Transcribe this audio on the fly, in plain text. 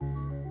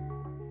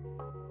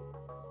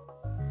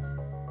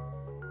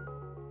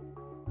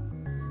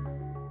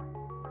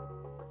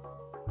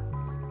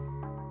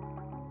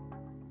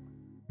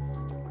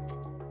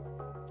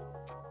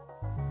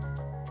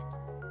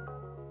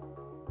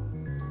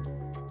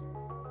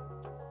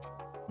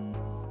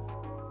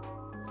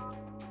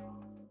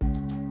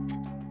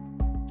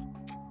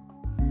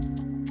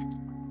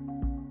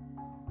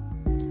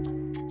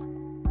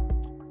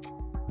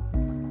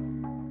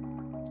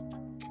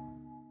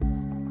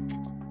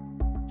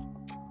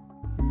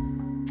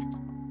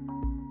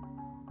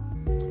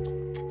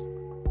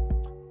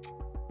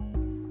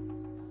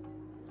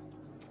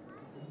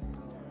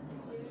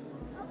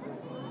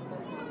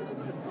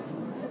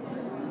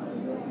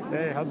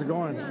how's it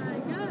going?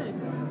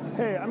 Good.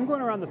 Hey, I'm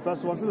going around the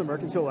festival. I'm from the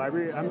Mercantile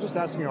Library. I'm just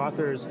asking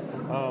authors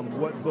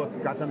what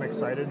book got them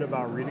excited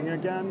about reading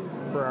again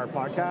for our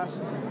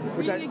podcast.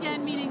 Reading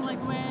again meaning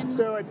like when?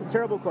 So it's a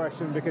terrible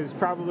question because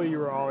probably you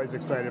were always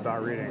excited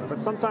about reading.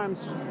 But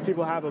sometimes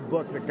people have a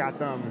book that got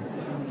them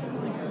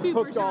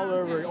hooked all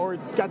over or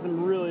got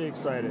them really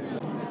excited.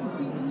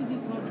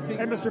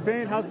 Hey, Mr.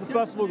 Payne, how's the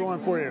festival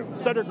going for you?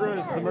 Cedric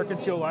Rose, the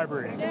Mercantile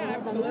Library. Yeah,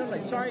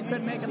 absolutely. Sorry I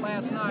couldn't make it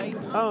last night.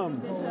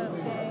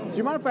 Do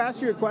you mind if I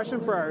ask you a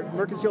question for our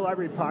Mercantile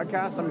Library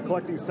podcast? I'm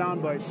collecting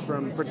sound bites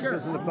from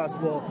participants in the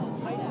festival.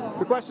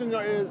 The question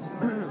is,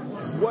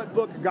 what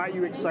book got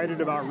you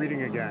excited about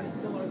reading again?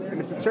 And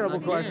it's a terrible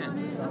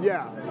question.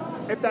 Yeah,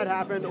 if that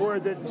happened, or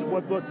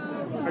what book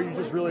are you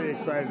just really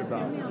excited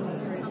about?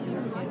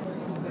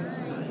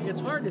 It's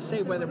hard to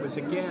say whether it was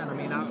again. I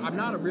mean, I'm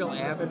not a real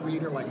avid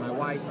reader like my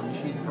wife. I mean,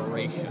 she's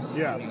voracious.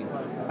 Yeah.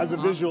 As a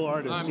visual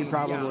artist, you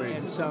probably... Yeah,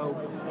 and so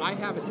I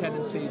have a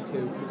tendency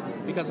to,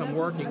 because I'm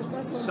working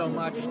so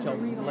much till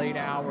late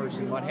hours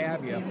and what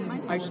have you,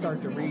 I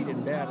start to read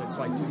in bed. It's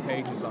like 2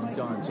 pages, I'm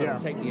done. So it'll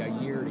take me a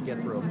year to get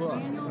through a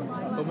book.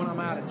 But when I'm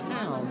out of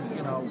town,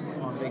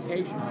 on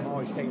vacation, I'm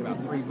always taking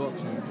about 3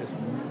 books and just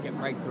get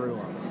right through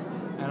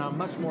them. And I'm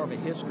much more of a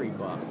history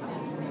buff.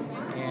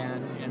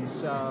 And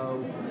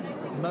so...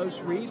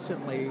 most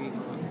recently,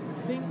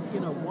 I think,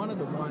 one of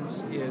the ones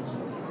is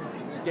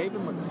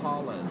David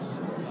McCullough's,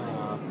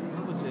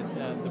 what was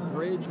it, The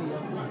Bridge,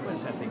 what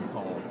is that thing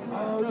called?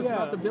 It's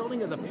about the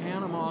building of the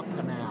Panama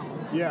Canal.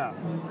 Yeah.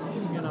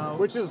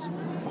 Which is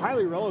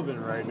highly relevant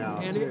right now.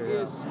 And too, it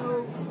is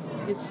so,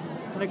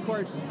 and of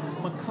course,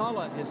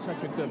 McCullough is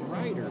such a good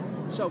writer.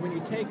 So when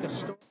you take a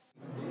story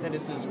that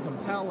is as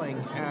compelling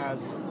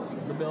as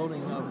the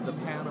building of the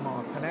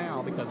Panama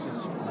Canal, because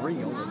it's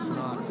real, it's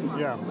not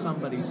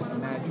somebody's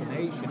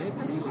imagination, it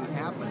really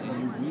happened,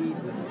 and you read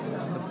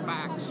the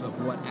facts of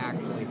what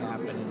actually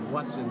happened and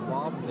what's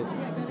involved with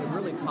it, it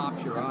really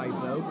pops your eyes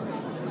open.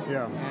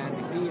 Yeah. And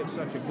he is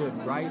such a good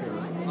writer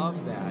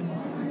of that.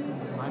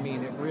 I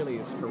mean, it really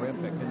is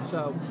terrific.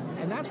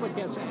 And that's what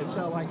gets it.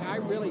 So, I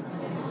really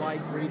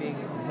like reading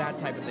that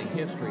type of thing,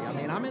 history. I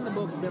mean, I'm in the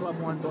middle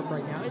of one book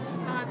right now. It's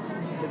not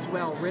as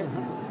well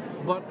written,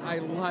 but I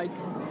like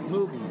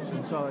movies,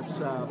 and so it's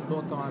a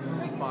book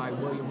by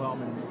William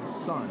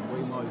Wellman's son,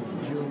 William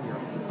Wellman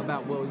Jr.,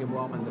 about William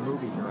Wellman, the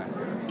movie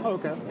director. Oh,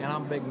 okay. And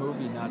I'm a big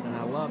movie nut, and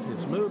I love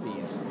his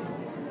movies.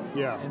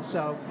 Yeah. And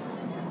so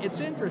it's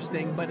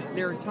interesting, but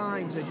there are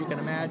times, as you can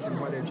imagine,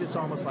 where they're just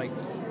almost like,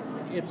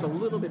 it's a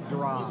little bit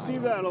dry. You see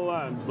that a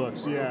lot in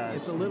books, yeah.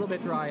 It's a little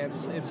bit dry.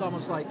 It's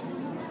almost like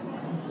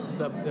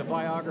the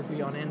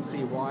biography on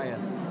N.C. Wyeth.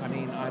 I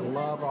mean, I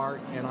love art,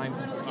 and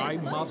I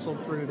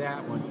muscled through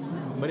that one.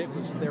 But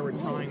there were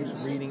times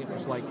reading it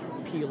was like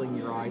peeling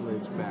your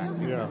eyelids back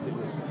because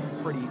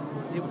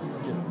it was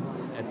just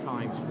at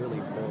times really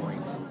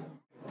boring.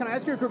 Can I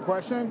ask you a quick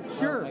question?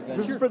 Sure.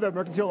 This is for the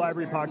Mercantile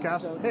Library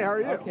podcast. Hey, how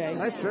are you? Okay.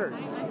 Nice shirt.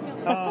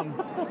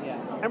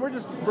 And we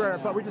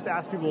just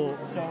ask people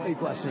a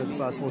question at the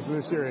festival. So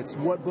this year it's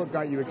what book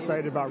got you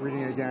excited about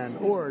reading again,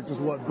 or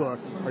just what book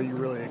are you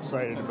really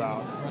excited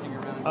about?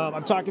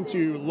 I'm talking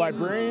to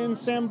Librarian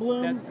Sam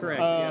Bloom. That's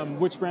correct.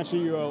 Which branch are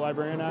you a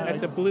librarian at?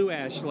 At the Blue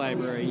Ash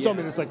Library. You told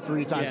me this like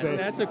 3 times today.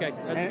 That's okay.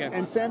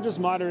 And Sam just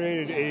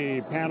moderated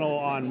a panel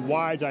on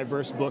why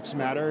diverse books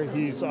matter.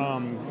 He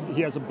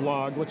has a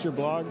blog. What's your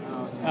blog?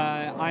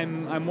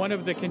 I'm one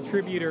of the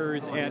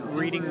contributors at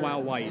Reading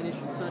While White.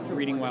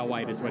 Reading While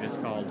White is what it's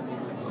called.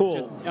 Cool.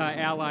 Just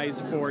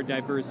Allies for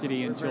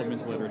Diversity in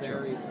Children's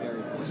Literature.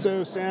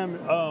 So, Sam,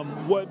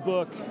 what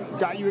book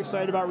got you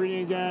excited about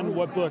reading again?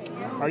 What book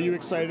are you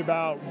excited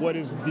about? What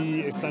is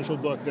the essential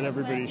book that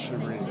everybody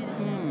should read?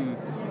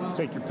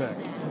 Take your pick.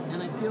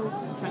 And I feel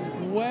kind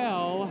of...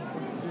 Well...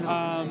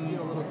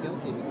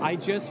 I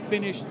just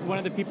finished, one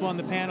of the people on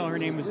the panel, her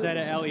name was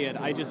Zetta Elliott,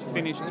 I just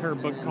finished her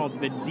book called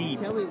The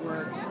Deep,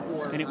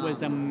 and it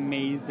was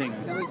amazing.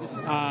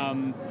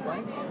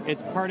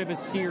 It's part of a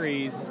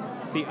series.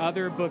 The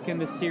other book in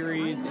the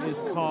series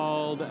is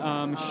called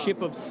Ship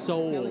of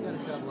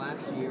Souls.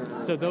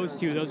 So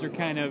those are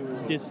kind of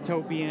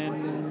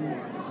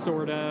dystopian,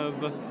 sort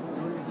of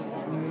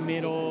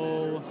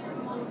middle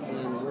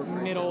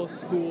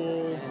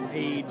school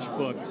age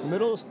books.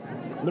 Middle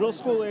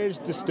school age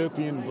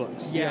dystopian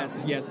books.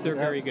 Yes, they're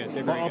very good.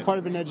 They're very all good. Part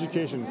of an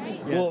education.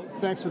 Yes. Well,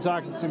 thanks for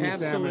talking to me,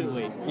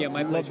 Absolutely. Sam. Yeah,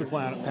 my pleasure.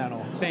 Love the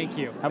panel. Thank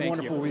you. Have a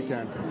wonderful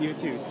weekend. You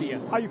too. See ya.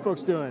 How you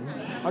folks doing?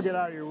 I'll get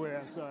out of your way.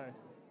 I'm sorry.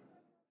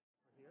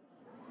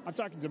 I'm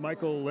talking to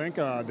Michael Link,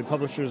 the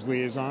publisher's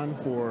liaison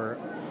for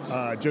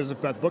Joseph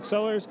Beth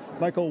Booksellers.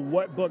 Michael,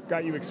 what book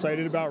got you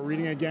excited about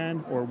reading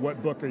again, or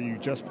what book are you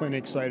just plain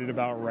excited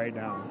about right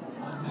now?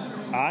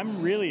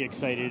 I'm really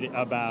excited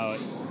about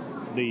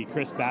the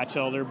Chris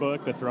Batchelder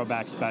book, The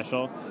Throwback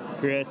Special.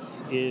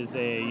 Chris is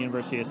a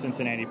University of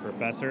Cincinnati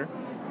professor,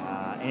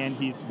 and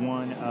he's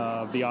one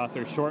of the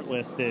authors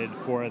shortlisted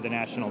for the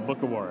National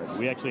Book Award.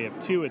 We actually have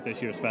 2 at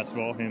this year's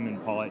festival, him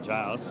and Paulette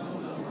Giles.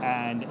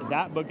 And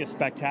that book is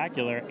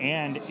spectacular,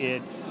 and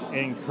it's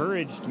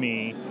encouraged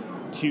me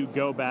to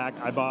go back.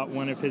 I bought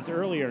one of his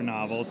earlier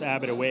novels,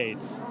 Abbott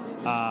Awaits,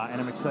 and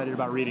I'm excited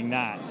about reading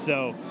that.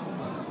 So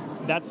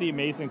that's the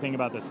amazing thing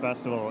about this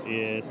festival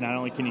is not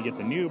only can you get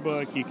the new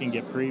book, you can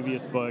get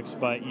previous books,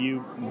 but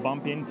you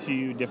bump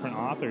into different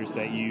authors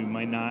that you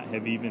might not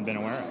have even been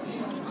aware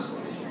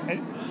of.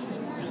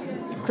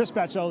 And Chris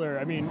Batchelder,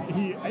 I mean,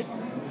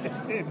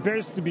 it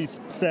bears to be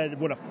said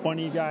what a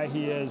funny guy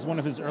he is. One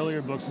of his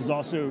earlier books is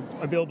also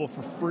available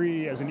for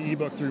free as an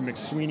ebook through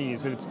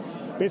McSweeney's, and it's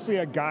basically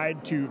a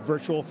guide to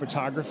virtual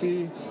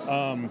photography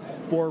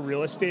for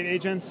real estate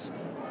agents,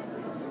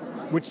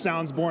 which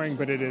sounds boring,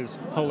 but it is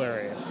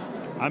hilarious.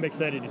 I'm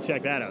excited to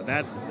check that out.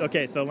 That's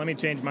okay. So let me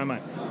change my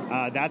mind.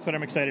 That's what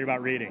I'm excited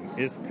about reading.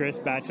 Is Chris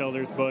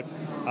Batchelder's book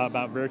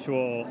about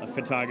virtual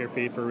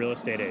photography for real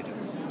estate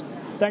agents.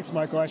 Thanks,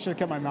 Michael. I should have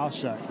kept my mouth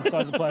shut. It's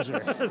always a pleasure.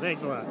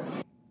 Thanks a lot.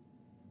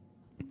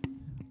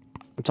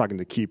 I'm talking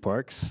to Key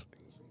Parks.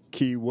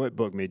 Key, what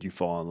book made you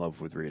fall in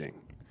love with reading?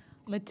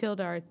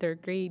 Matilda, our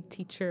third grade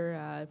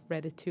teacher,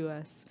 read it to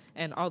us,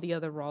 and all the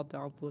other Roald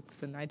Dahl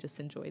books, and I just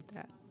enjoyed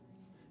that.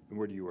 And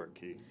where do you work,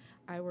 Key?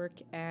 I work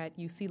at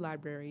UC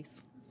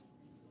Libraries.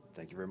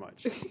 Thank you very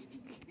much.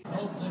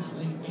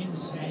 Hopelessly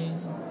insane?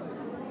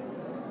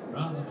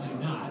 Probably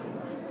not.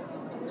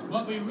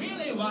 What we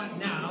really want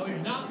now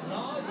is not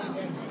laws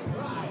against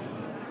crime,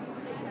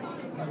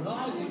 but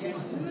laws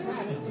against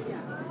insanity.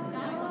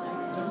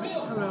 The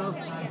real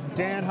problem.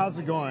 Dan, how's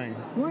it going?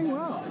 Going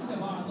well.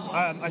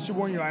 I should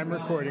warn you, I'm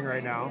recording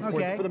right now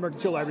Okay. for the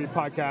Mercantile Library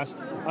podcast.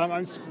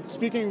 I'm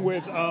speaking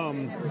with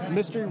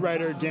mystery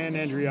writer Dan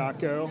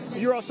Andriacco.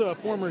 You're also a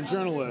former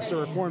journalist, or a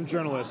reformed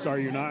journalist, are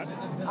you not?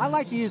 I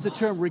like to use the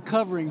term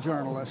recovering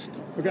journalist.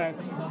 Okay,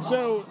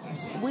 so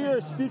we are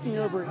speaking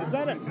over. Is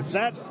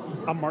that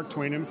a Mark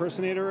Twain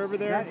impersonator over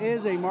there? That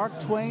is a Mark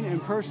Twain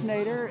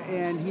impersonator,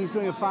 and he's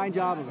doing a fine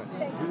job of it.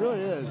 It really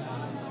is.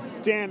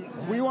 Dan,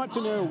 we want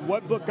to know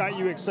what book got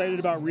you excited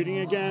about reading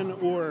again,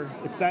 or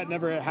if that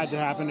never had to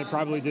happen, it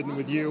probably didn't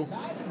with you.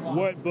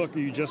 What book are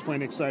you just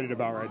plain excited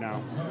about right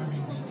now?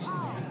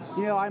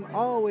 You know, I'm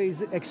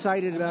always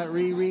excited about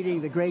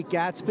rereading The Great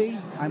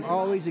Gatsby. I'm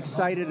always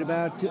excited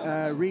about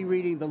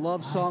rereading The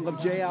Love Song of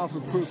J.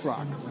 Alfred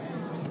Prufrock.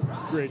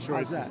 Great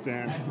choices,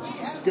 Dan.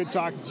 Good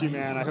talking to you,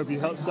 man. I hope you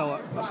help sell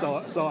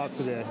out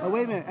today. Oh,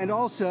 wait a minute. And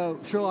also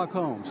Sherlock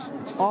Holmes.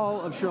 All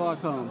of Sherlock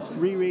Holmes.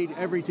 Reread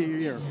every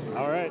year.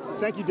 All right.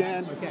 Thank you,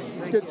 Dan. Okay.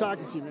 It's good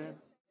talking to you, man.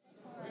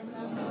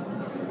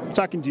 I'm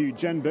talking to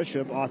Jen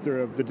Bishop, author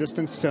of The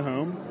Distance to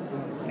Home.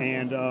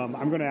 And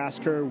I'm going to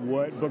ask her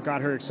what book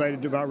got her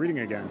excited about reading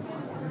again.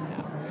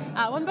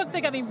 One book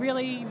that got me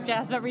really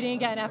jazzed about reading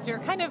again after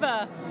kind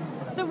of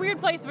it's a weird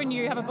place when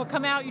you have a book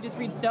come out, you just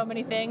read so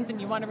many things and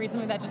you want to read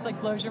something that just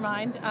like blows your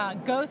mind.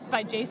 Ghost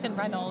by Jason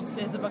Reynolds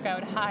is a book I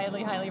would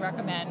highly, highly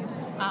recommend.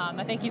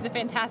 I think he's a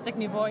fantastic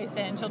new voice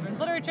in children's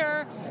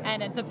literature,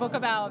 and it's a book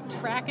about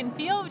track and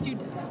field, which you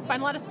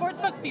find a lot of sports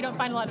books, but you don't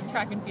find a lot of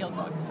track and field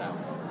books. So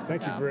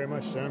Thank you very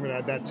much, Jen. I'm going to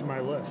add that to my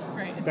list.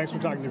 Great. Thanks for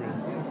talking to me. Hey,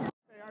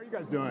 how are you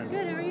guys doing?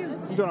 Good, how are you?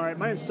 I'm doing all right.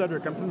 My name's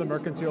Cedric. I'm from the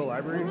Mercantile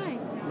Library. Hi.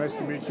 Nice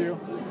to meet you.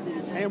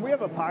 And we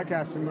have a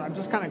podcast, and I'm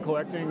just kind of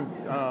collecting.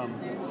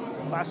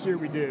 Last year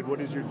we did What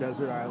is Your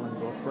Desert Island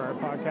book for our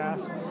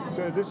podcast.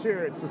 So this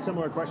year it's a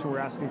similar question. We're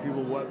asking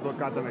people what book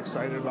got them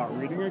excited about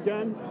reading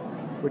again,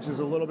 which is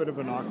a little bit of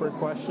an awkward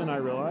question, I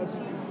realize.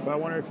 But I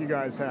wonder if you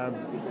guys have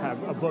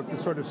a book that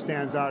sort of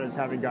stands out as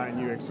having gotten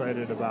you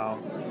excited about,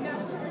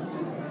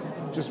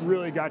 just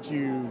really got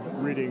you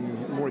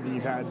reading more than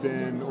you had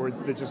been, or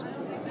that just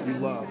you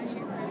loved.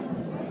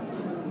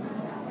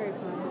 Harry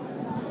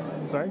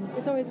Potter. Sorry?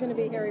 It's always going to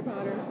be Harry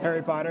Potter.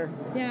 Harry Potter?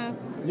 Yeah.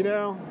 You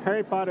know,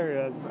 Harry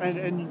Potter is.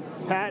 And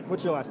Pat,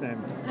 what's your last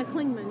name?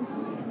 Klingman.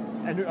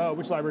 And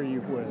which library are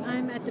you with?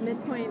 I'm at the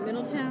Midpoint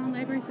Middletown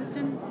Library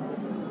System.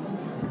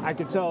 I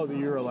could tell that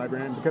you're a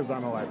librarian because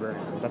I'm a librarian.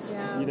 That's,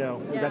 Yeah. you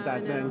know, you got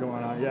that thing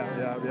going on.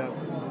 Yeah.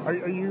 Are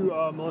you,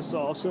 Melissa,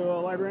 also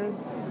a librarian?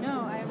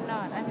 No, I am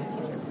not. I'm a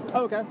teacher.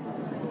 Oh, okay.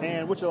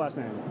 And what's your last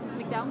name?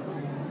 McDowell?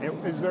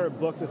 And is there a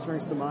book that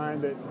springs to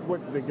mind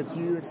that gets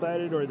you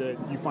excited, or that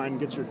you find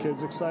gets your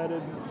kids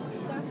excited?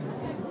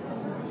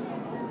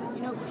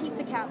 You know, Pete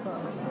the Cat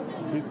books.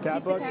 Pete the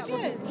Cat books? Cat will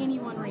get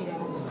anyone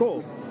reading.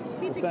 Cool.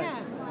 Pete the Thanks.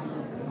 Cat.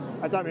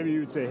 I thought maybe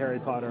you would say Harry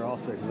Potter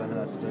also, because I know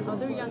that's big. Oh,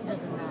 they're younger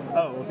than that.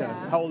 Oh, okay.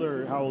 Yeah. How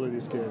old are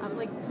these kids?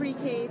 Like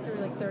pre-K through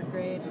like third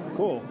grade.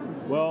 Cool.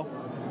 Well,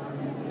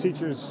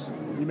 teachers,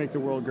 you make the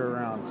world go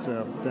around,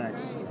 so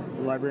thanks.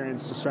 The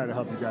librarians just try to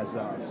help you guys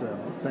out, so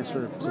thanks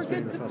for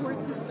participating in the festival. We're a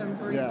good support system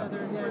for Yeah. each other.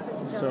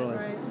 Yeah, Totally.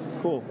 Right.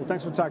 Cool. Well,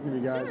 thanks for talking to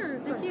me, guys. Sure,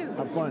 thank you.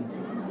 Have fun.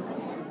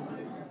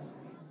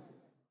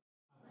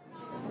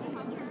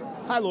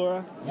 Hi,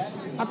 Laura.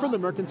 I'm from the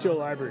Mercantile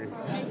Library.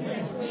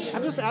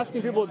 I'm just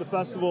asking people at the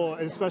festival,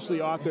 and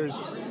especially authors,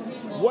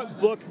 what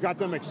book got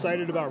them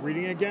excited about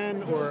reading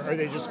again, or are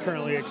they just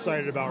currently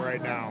excited about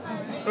right now?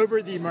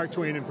 Over the Mark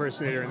Twain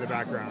impersonator in the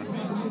background.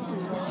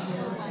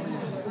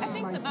 I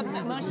think the book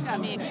that most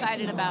got me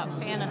excited about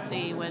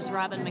fantasy was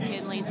Robin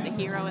McKinley's The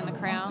Hero in the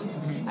Crown.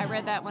 I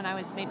read that when I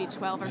was maybe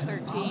 12 or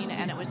 13,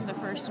 and it was the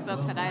first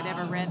book that I'd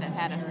ever read that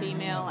had a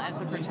female as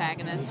a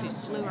protagonist who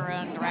slew her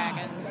own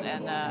dragons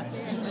and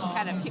was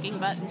kind of kicking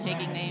butt and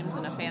taking names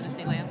in a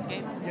fantasy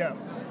landscape. Yeah.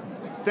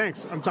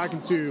 Thanks. I'm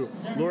talking to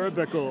Laura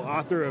Bickle,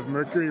 author of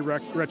Mercury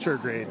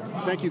Retrograde.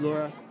 Thank you,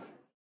 Laura.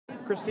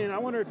 Christine, I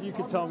wonder if you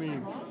could tell me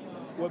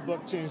what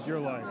book changed your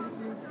life.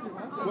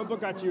 What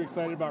book got you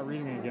excited about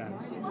reading again?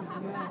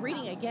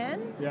 Reading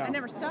again? Yeah. I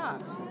never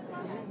stopped.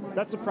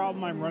 That's a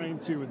problem I'm running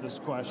into with this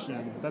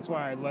question. That's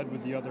why I led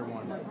with the other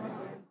one.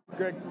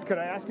 Greg, could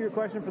I ask you a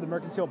question for the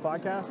Mercantile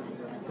podcast?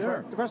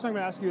 Sure. The question I'm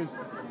going to ask you is,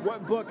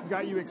 what book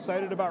got you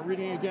excited about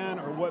reading again,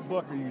 or what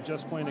book are you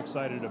just plain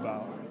excited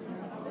about?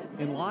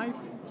 In life?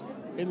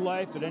 In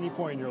life, at any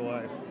point in your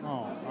life.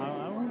 Oh, I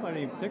don't know about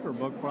any particular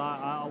book, but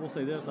I will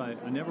say this. I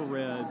never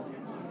read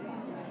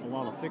a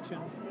lot of fiction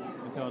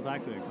until I was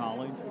actually in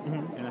college,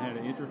 and I had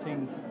an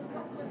interesting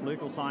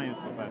political science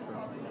professor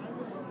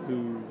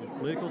who was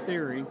political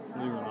theory,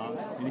 believe it or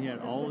not, and he had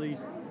all these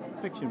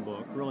fiction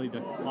books, really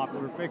the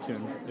popular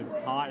fiction,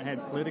 that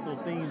had political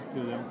themes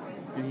to them,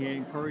 and he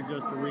encouraged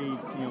us to read,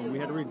 we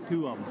had to read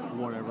 2 of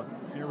them or whatever,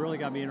 and it really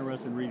got me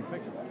interested in reading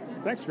fiction.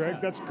 Thanks, Greg.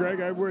 That's Greg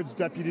Edwards,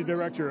 Deputy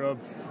Director of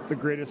the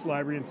greatest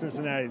library in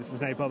Cincinnati, the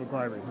Cincinnati Public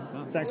Library.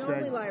 Thanks, The Greg.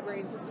 only library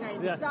in Cincinnati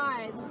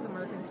besides the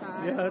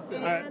Mercantile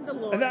and the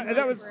Lloyd and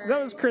that was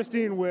Library.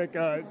 Christine Wick,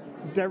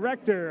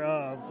 Director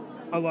of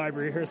a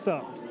library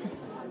herself.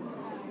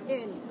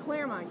 In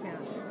Claremont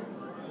County.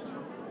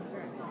 That's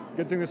right.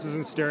 Good thing this is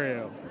in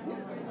stereo.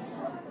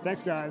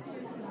 Thanks, guys.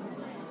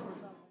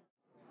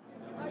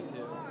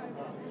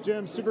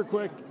 Jim, super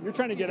quick. You're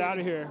trying to get out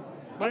of here.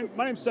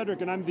 My name's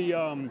Cedric, and I'm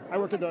I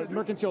work at the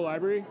Mercantile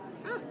Library.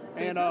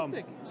 And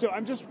so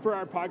I'm just, for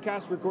our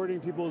podcast, recording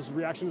people's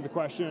reaction to the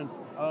question,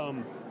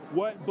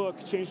 what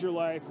book changed your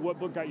life? What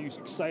book got you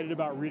excited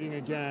about reading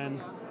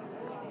again?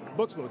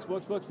 Books, right?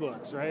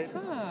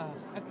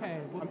 Okay.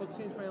 What book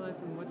changed my life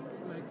and what am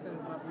I excited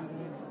about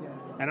reading again?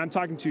 And I'm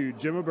talking to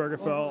Jim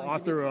Obergefell,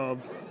 author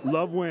of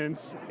Love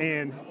Wins,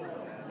 and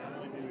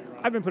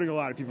I've been putting a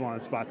lot of people on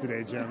the spot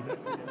today, Jim.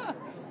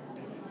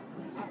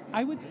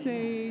 I would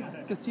say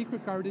The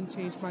Secret Garden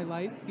changed my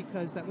life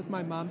because that was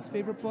my mom's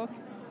favorite book,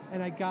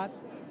 and I got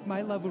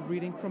my love of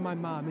reading from my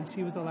mom, and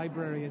she was a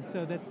librarian,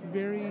 so that's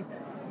very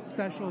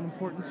special and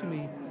important to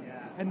me.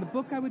 And the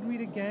book I would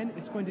read again,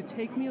 it's going to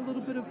take me a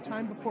little bit of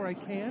time before I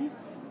can,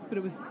 but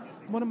it was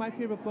one of my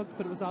favorite books,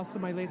 but it was also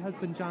my late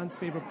husband John's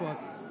favorite book,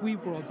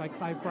 Weave World by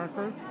Clive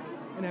Barker,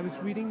 and I was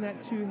reading that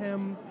to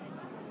him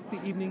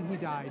the evening he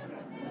died.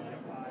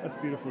 That's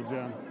beautiful,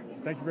 Jim.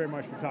 Thank you very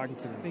much for talking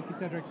to me. Thank you,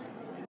 Cedric.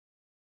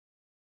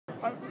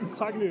 I'm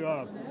talking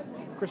to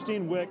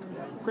Christine Wick.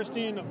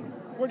 Christine,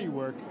 where do you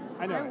work?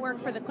 I work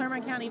for the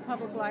Claremont County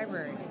Public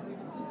Library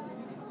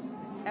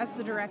as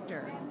the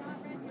director.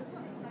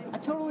 I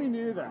totally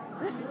knew that.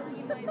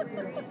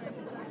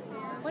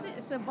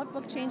 So what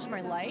book changed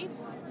my life?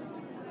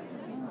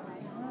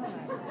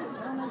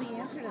 I don't know the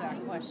answer to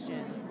that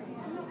question.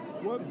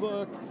 What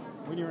book,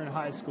 when you were in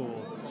high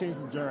school, changed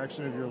the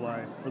direction of your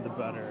life for the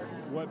better?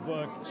 What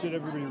book should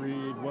everybody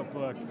read? What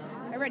book?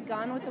 I read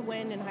Gone with the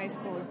Wind in high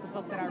school is the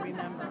book that I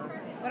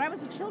remember. But I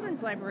was a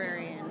children's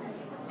librarian,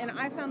 and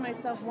I found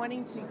myself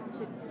wanting to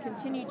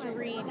continue to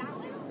read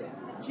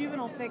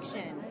juvenile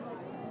fiction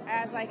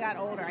as I got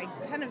older. I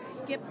kind of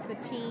skipped the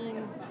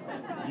teen.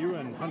 You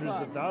and hundreds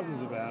of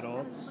thousands of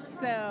adults.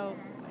 So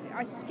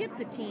I skipped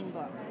the teen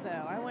books,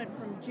 though. I went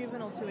from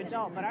juvenile to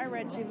adult, but I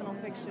read juvenile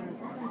fiction.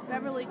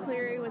 Beverly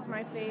Cleary was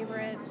my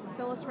favorite.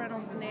 Phyllis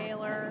Reynolds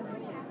Naylor.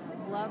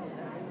 Loved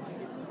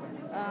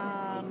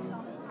them.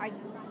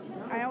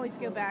 I always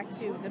go back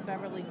to the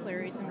Beverly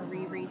Clearys and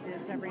reread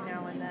this every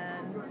now and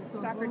then.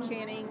 Stockard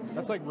Channing.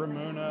 That's like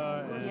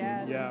Ramona and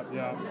yes.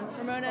 yeah.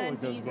 Ramona I like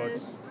and those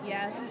Jesus. books.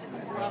 Yes,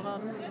 love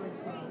them.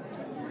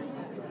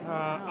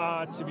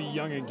 To be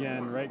young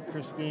again, right,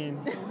 Christine?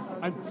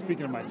 I'm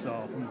speaking of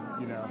myself.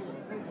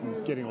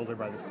 I'm getting older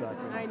by the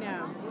second. I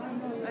know.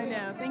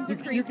 Things are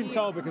creepy. You can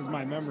tell because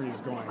my memory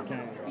is going,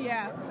 can't you?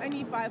 Yeah, I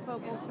need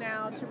bifocals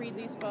now to read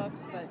these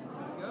books, but...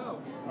 All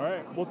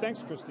right. Well,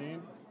 thanks,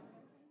 Christine.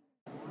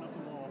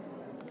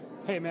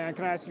 Hey, man,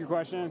 can I ask you a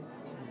question?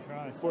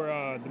 For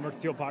the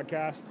Mercantile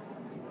podcast?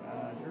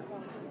 Sure.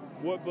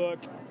 What book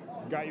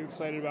got you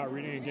excited about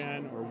reading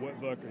again, or what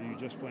book are you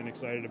just plain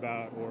excited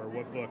about, or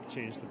what book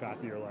changed the path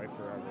of your life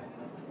forever?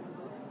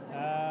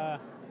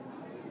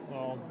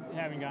 Well,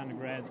 having gotten to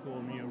grad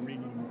school,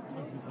 reading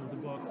tons and tons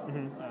of books.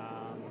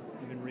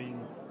 I've been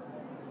reading.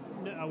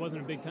 I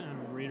wasn't a big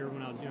time reader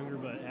when I was younger,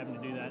 but having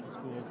to do that in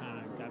school kind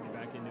of got me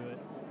back into it.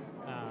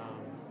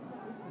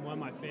 One of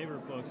my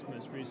favorite books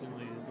most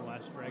recently is The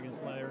Last Dragon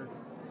Slayer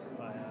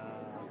by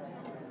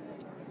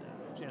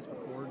Jasper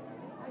Fforde.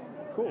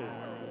 Cool.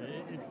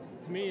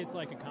 To me, it's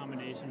like a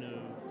combination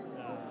of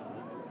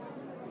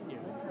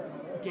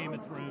Game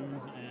of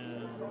Thrones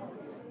and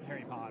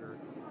Harry Potter.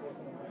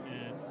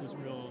 And it's just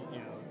real,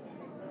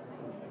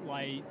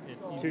 light.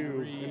 It's easy to Two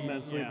read.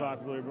 immensely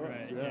popular books.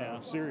 Right,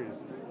 Yeah,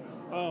 series.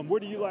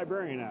 What are you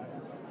librarian at?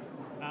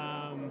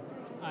 I'm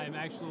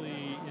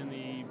actually in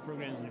the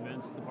programs and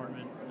events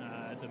department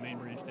at the main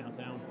branch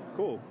downtown.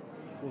 Cool.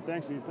 Well,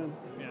 thanks, Ethan.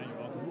 Yeah, you're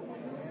welcome.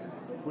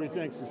 What do you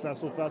think?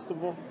 Successful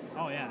festival?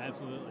 Oh, yeah,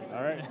 absolutely.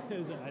 All right.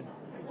 A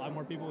lot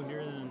more people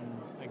here than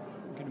I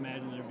could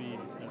imagine there'd be,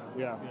 so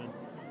Yeah. that's good.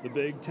 The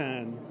Big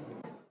Ten.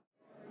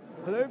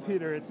 Hello,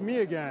 Peter. It's me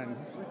again.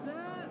 What's up?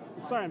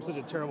 I'm sorry I'm such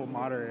a terrible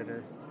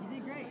moderator. You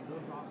did great.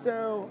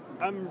 So,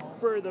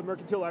 for the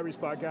Mercantile Libraries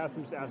podcast,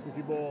 I'm just asking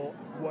people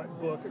what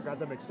book got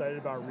them excited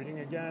about reading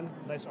again.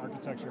 Nice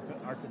architect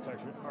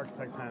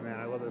pen, man.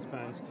 I love those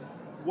pens.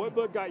 What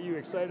book got you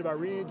excited about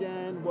reading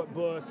again? What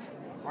book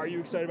are you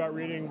excited about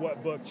reading?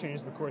 What book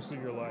changed the course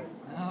of your life?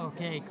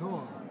 Okay,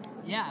 cool.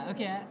 Yeah,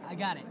 okay, I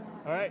got it.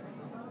 All right.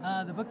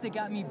 The book that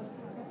got me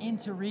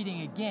into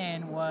reading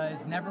again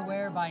was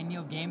Neverwhere by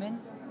Neil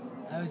Gaiman.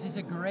 It was just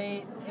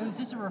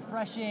a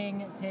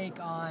refreshing take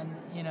on,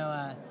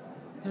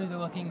 through the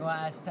looking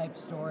glass type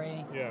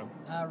story. Yeah.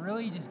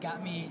 Really just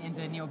got me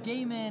into Neil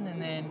Gaiman,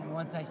 and then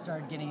once I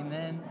started getting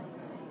into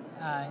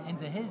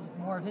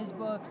more of his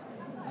books,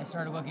 I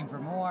started looking for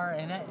more.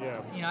 And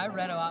I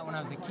read a lot when I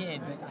was a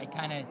kid, but I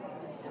kind of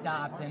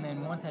stopped. And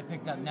then once I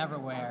picked up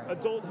Neverwhere,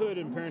 adulthood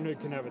and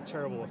parenthood can have a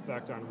terrible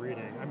effect on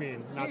reading. I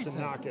mean, seriously. Not to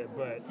knock it,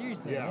 but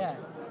seriously, yeah.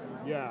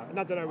 Yeah,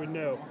 not that I would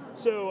know.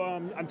 So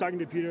I'm talking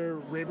to Peter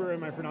Raber.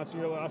 Am I pronouncing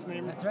your last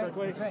name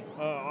correctly? That's right.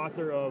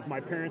 Author of My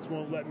Parents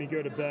Won't Let Me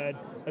Go to Bed,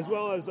 as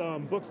well as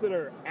books that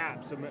are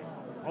apps.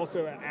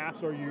 Also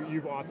apps, or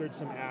you've authored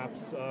some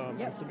apps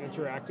and some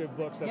interactive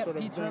books, that sort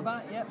of Pete's thing.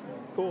 Robot, yep.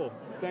 Cool.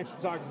 Thanks for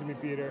talking to me,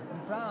 Peter. No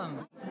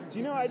problem. Do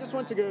you know, I just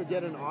went to go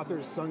get an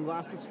author's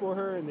sunglasses for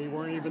her, and they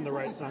weren't even the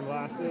right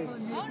sunglasses.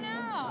 Oh, no.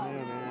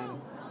 Yeah, man.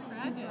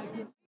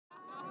 Tragic.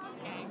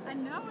 I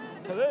know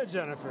it. Hello,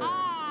 Jennifer.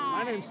 Hi.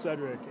 My name's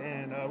Cedric,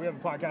 and we have a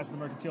podcast in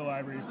the Mercantile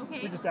Library.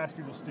 Okay. We just ask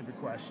people stupid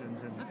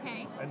questions in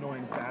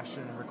annoying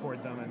fashion and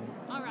record them. And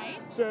all right.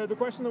 So the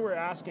question that we're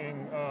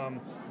asking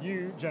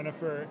you,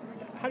 Jennifer,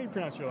 how do you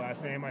pronounce your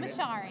last name?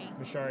 Mashari.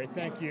 Mashari,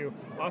 thank you.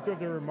 Author of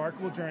The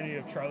Remarkable Journey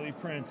of Charlie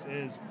Prince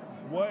is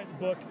what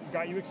book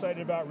got you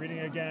excited about reading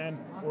again,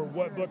 or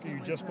what book are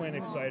you just plain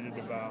excited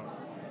about?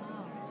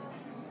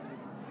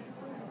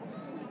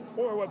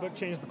 Or what book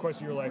changed the course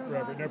of your life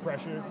forever? No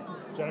pressure.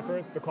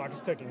 Jennifer, the clock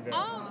is ticking there.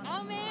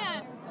 Oh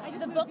man.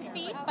 The Book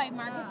Thief by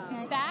Marcus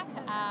Zusak.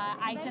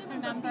 I just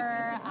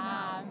remember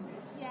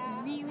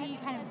really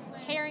kind of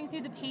tearing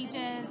through the pages,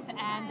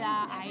 and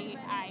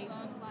I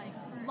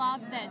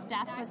loved that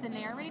Death was the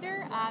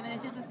narrator, and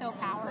it just was so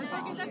powerful.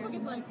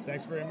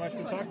 Thanks very much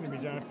for talking to me,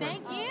 Jennifer.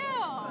 Thank you.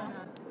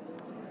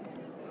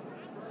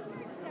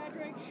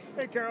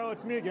 Hey, Carol,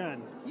 it's me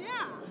again.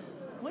 Yeah.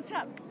 What's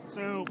up?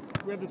 So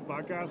we have this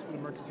podcast for the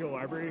Mercantile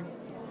Library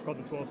called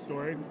The 12th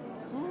Story.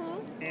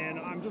 Mm-hmm. And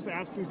I'm just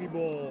asking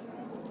people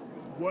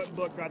what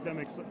book got them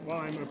excited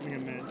while I'm opening a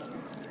mint.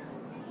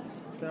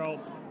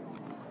 Carol,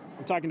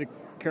 I'm talking to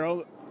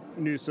Carol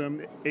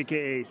Newsom,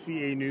 a.k.a.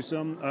 C.A.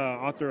 Newsom,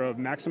 author of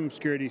Maximum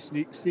Security,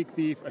 Sneak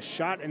Thief, A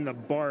Shot in the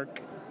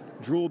Bark,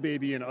 Drool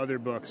Baby, and other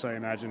books, I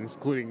imagine,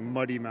 including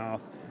Muddy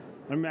Mouth.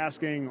 I'm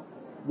asking,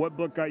 what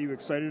book got you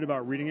excited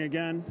about reading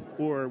again,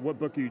 or what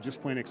book are you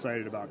just plain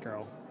excited about,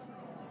 Carol?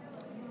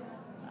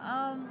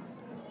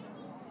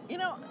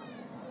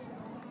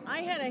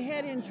 I had a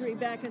head injury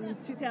back in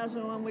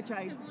 2001, which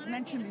I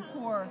mentioned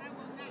before.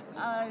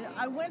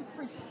 I went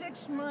for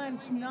 6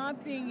 months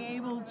not being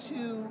able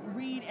to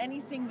read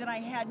anything that I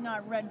had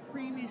not read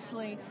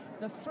previously.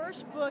 The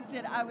first book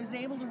that I was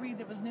able to read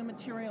that was new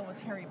material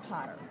was Harry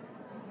Potter.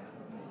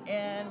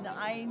 And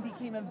I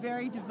became a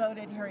very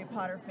devoted Harry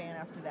Potter fan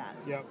after that.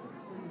 Yep.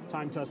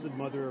 Time-tested,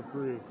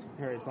 mother-approved.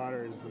 Harry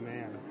Potter is the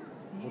man.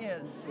 He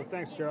is. Well,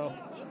 thanks, Carol.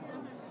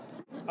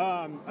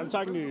 I'm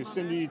talking to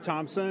Cindy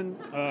Thompson,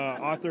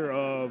 author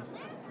of,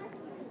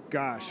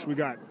 we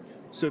got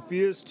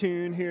Sophia's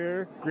Tune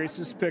here,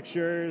 Grace's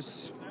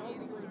Pictures.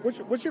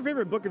 What's your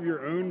favorite book of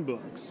your own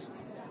books?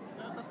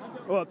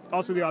 Well,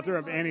 also the author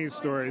of Annie's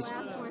Stories. The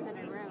last one that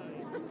I wrote.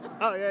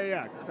 Oh,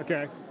 yeah.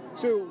 Okay.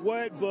 So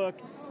what book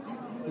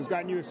has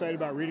gotten you excited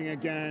about reading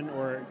again,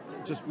 or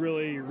just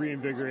really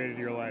reinvigorated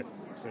your life,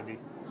 Cindy?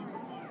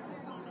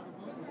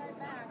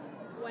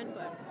 One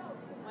book.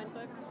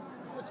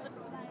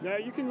 Yeah,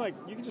 you can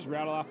just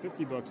rattle off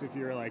 50 books if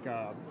you're like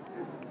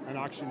an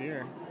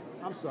auctioneer.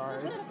 I'm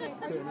sorry to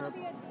interrupt.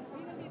 Let's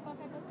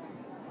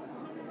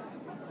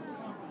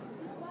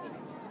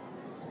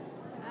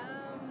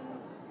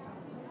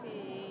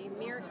see.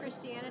 Mere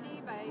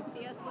Christianity by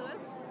C.S.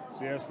 Lewis.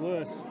 C.S.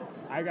 Lewis.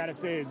 I gotta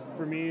say,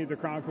 for me, the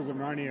Chronicles of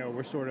Narnia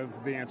were sort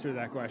of the answer to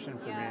that question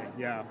for me.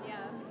 Yeah.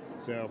 Yes.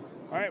 So,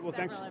 all right. Well,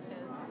 thanks. Several of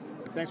his.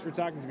 Thanks for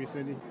talking to me,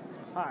 Cindy.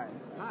 Hi.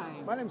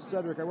 My name's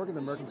Cedric. I work at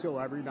the Mercantile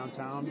Library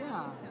downtown.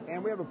 Yeah.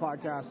 And we have a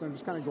podcast, and I'm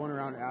just kind of going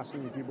around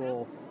asking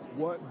people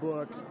what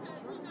book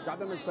got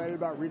them excited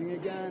about reading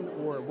again,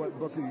 or what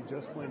book are you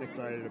just plain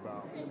excited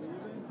about? You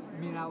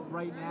mean out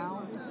right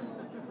now?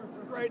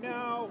 right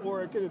now,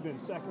 or it could have been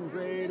second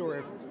grade, or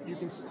if you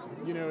can,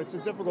 it's a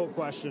difficult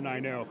question, I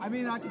know. I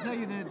mean, I can tell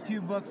you the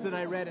 2 books that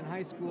I read in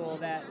high school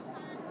that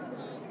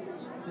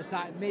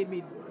made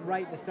me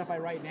write the stuff I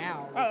write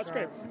now. Oh, that's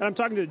great. And I'm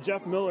talking to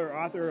Jeff Miller,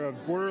 author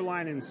of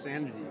Borderline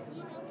Insanity.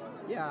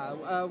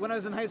 Yeah, when I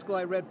was in high school,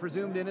 I read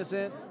Presumed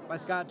Innocent by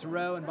Scott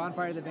Turow and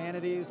Bonfire of the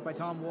Vanities by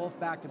Tom Wolfe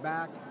back to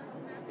back.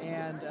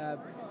 And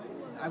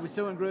I was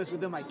so engrossed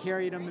with them, I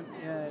carried them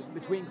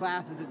between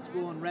classes at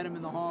school and read them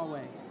in the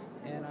hallway.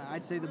 And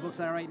I'd say the books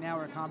I write now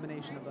are a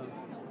combination of both.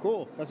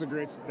 Cool. That's a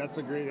great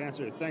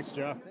answer. Thanks,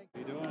 Jeff. How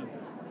you doing?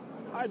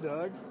 Hi,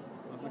 Doug.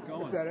 How's it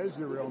going? If that is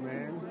your real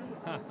name.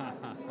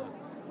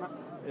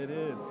 It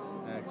is,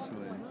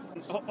 actually.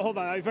 Hold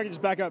on. If I could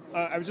just back up.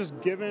 I was just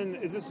given...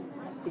 Is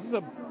this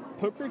a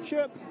poker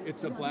chip?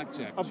 It's a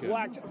blackjack chip.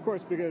 Of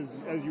course,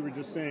 because as you were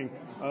just saying,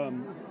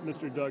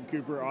 Mr. Doug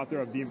Cooper, author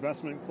of The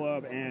Investment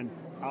Club and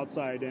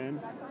Outside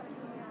In.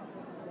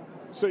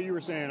 So you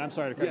were saying, I'm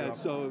sorry to cut you off. Yeah,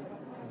 so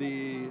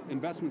the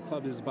Investment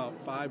Club is about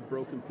 5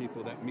 broken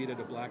people that meet at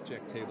a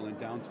blackjack table in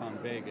downtown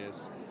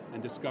Vegas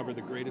and discover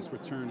the greatest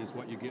return is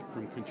what you get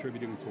from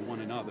contributing to one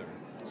another.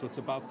 So it's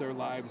about their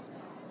lives,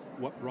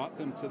 what brought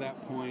them to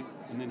that point,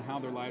 and then how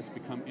their lives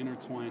become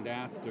intertwined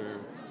after,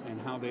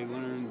 and how they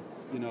learn,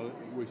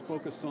 we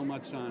focus so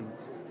much on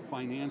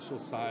financial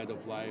side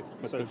of life,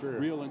 but the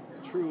real and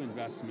true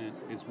investment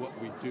is what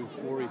we do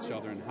for each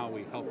other and how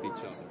we help each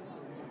other.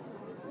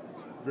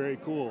 Very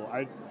cool.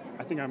 I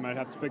think I might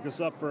have to pick this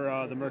up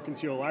for the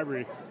Mercantile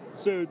Library.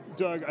 So,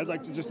 Doug, I'd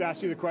like to just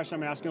ask you the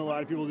question I'm asking a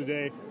lot of people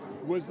today.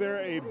 Was there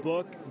a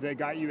book that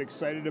got you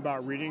excited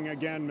about reading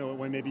again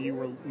when maybe you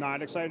were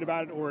not excited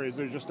about it, or is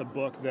there just a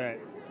book that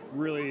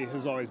really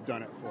has always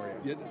done it for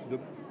you? Yeah, the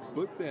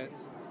book that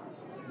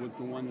was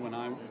the one when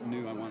I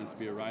knew I wanted to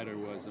be a writer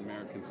was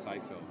American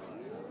Psycho.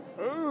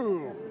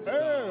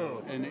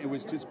 And it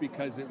was just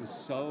because it was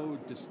so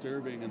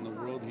disturbing and the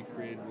world he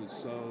created was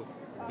so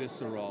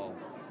visceral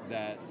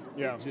that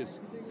it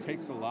just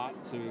takes a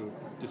lot to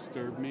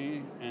disturb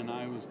me, and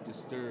I was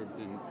disturbed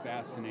and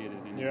fascinated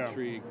and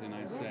intrigued, and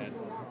I said,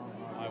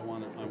 I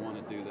want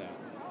to do that.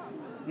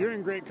 You're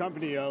in great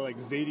company, like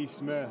Zadie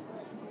Smith,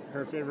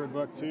 her favorite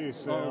book too.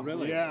 So oh,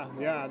 really?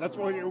 Yeah, that's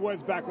what it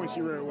was back when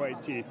she wrote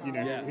White Teeth.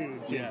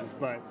 Jesus.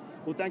 But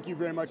well, thank you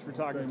very much for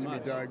talking to me,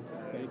 Doug.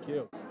 Thank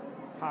you.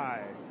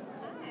 Hi.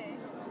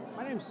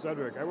 My name's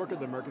Cedric. I work at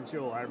the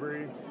Mercantile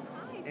Library,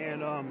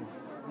 and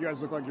you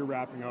guys look like you're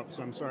wrapping up,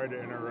 so I'm sorry to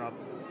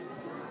interrupt.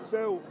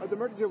 So at the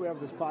Mercantile, we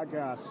have this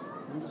podcast.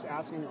 I'm just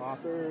asking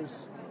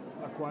authors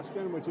a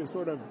question, which is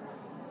sort of,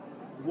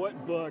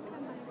 what book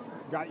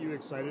got you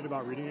excited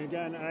about reading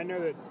again? And I know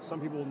that some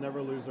people will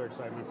never lose their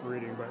excitement for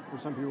reading, but for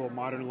some people,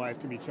 modern life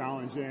can be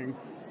challenging.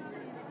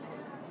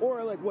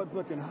 Or like, what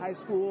book in high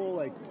school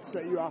like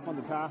set you off on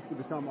the path to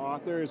become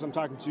authors? I'm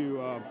talking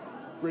to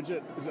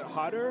Bridget. Is it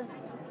Hodder?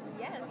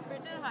 Yes,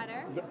 Bridget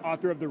Hodder. The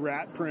author of The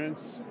Rat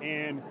Prince,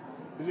 and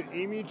is it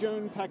Amy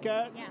Joan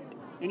Paquette? Yes.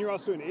 And you're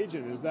also an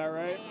agent, is that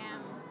right? I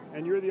am.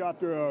 And you're the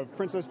author of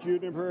Princess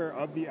Juniper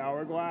of the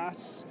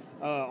Hourglass.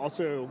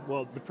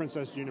 The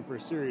Princess Juniper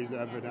series,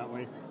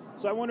 evidently.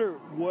 So I wonder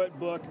what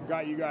book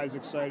got you guys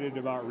excited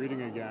about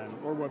reading again,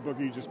 or what book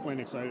are you just plain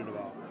excited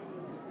about?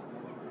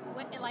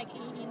 What, like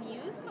in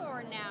youth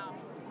or now?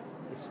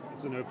 It's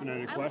an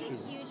open-ended question. I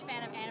was a huge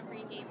fan of Anne of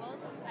Green Gables.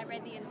 I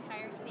read the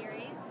entire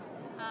series.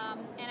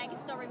 And I can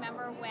still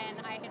remember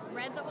when I had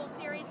read the whole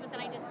series, but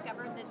then I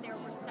discovered that there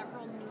were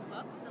several new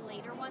books, the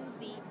later ones,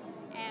 the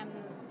Anne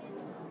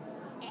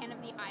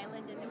of the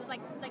Island, and there was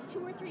like 2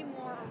 or 3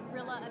 more,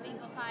 Rilla of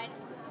Ingleside,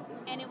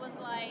 and it was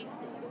like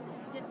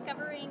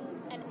discovering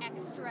an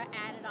extra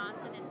added on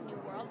to this new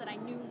world that I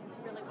knew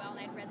really well and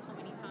I'd read so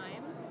many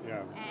times.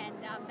 Yeah. And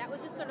that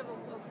was just sort of a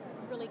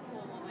really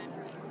cool moment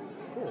for me.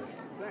 Cool.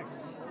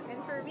 Thanks.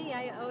 And for me,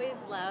 I always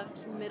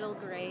loved middle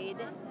grade.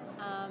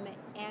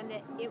 And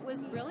it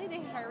was really the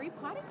Harry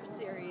Potter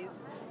series.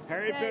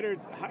 Harry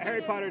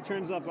Potter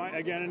turns up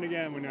again and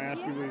again when I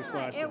ask people these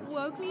questions. It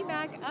woke me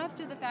back up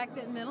to the fact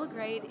that middle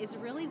grade is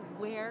really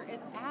where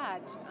it's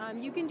at.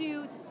 You can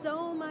do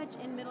so much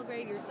in middle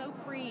grade. You're so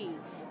free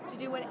to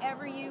do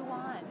whatever you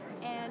want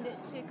and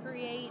to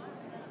create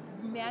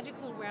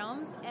magical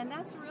realms. And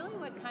that's really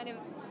what kind of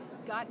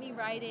got me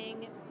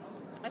writing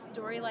a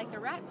story like The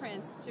Rat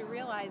Prince, to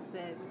realize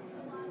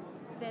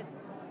that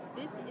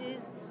this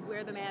is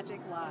where the magic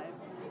lies.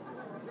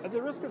 At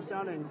the risk of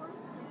sounding...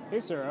 Hey,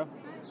 Sarah.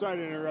 Sorry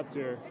to interrupt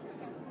here.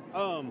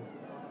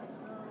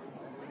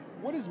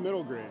 What is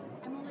middle grade?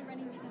 I'm only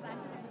running because I'm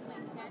the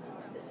plane to catch,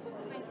 so...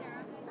 Hi,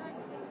 Sarah.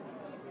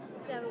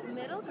 So,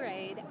 middle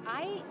grade,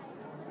 I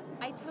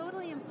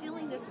totally am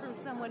stealing this from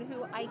someone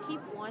who I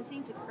keep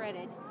wanting to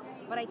credit,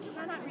 but I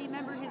cannot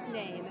remember his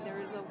name.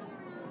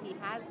 He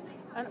has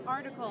an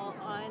article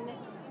on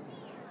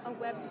a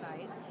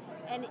website,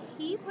 and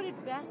he put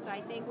it best,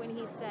 I think, when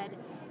he said,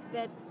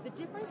 that the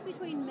difference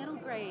between middle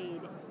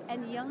grade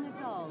and young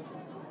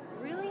adults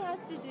really has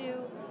to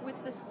do with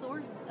the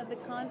source of the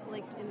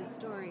conflict in the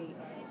story.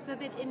 So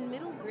that in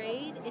middle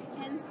grade, it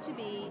tends to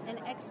be an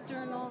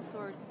external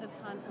source of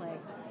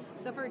conflict.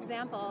 So for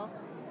example,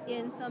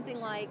 in something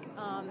like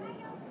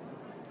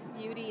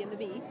Beauty and the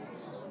Beast,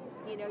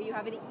 you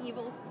have an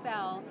evil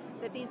spell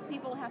that these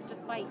people have to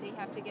fight. They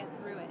have to get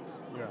through it.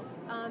 Yeah.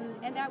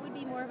 And that would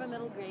be more of a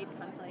middle grade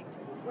conflict.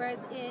 Whereas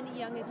in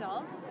young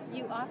adult,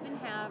 you often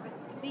have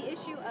the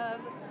issue of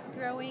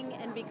growing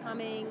and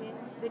becoming,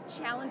 the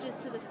challenges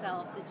to the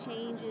self, the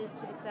changes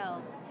to the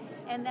self.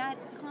 And that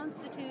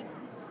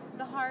constitutes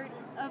the heart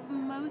of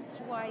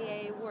most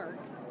YA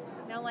works.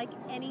 Now, like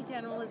any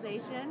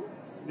generalization,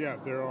 Yeah,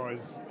 there are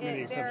always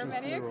many exceptions. There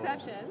are many to the rule.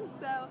 exceptions.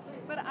 So,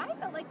 but I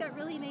felt like that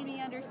really made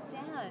me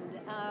understand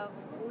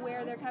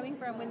where they're coming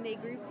from when they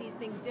group these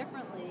things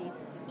differently,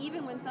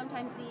 even when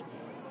sometimes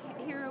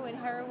the hero and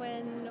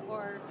heroine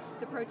or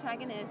the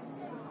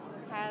protagonists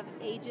have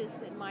ages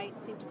that might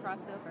seem to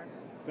cross over.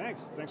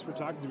 Thanks for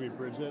talking to me,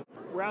 Bridget.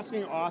 We're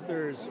asking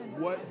authors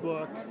what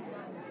book,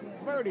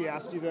 I've already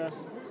asked you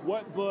this,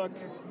 what book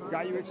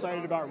got you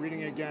excited about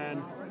reading again?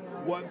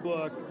 What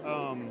book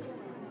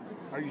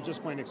are you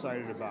just plain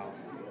excited about?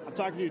 I'm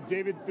talking to you,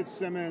 David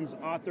Fitzsimmons,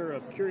 author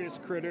of Curious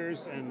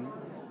Critters and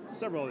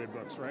several other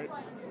books, right?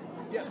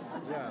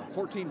 Yes, yeah,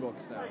 14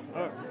 books now.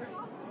 Oh,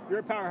 you're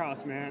a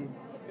powerhouse, man.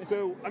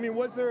 So,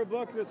 was there a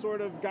book that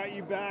sort of got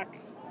you back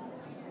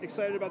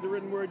excited about the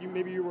written word?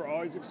 Maybe you were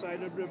always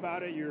excited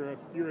about it. You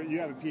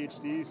have a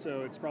PhD,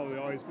 so it's probably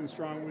always been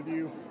strong with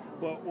you.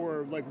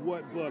 Or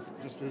what book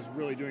just is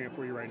really doing it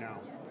for you right now?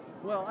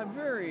 Well, I'm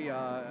very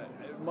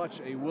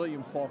much a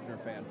William Faulkner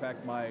fan. In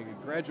fact, my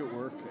graduate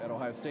work at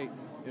Ohio State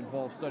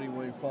involves studying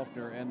William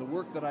Faulkner, and the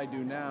work that I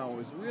do now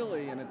is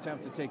really an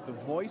attempt to take the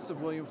voice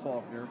of William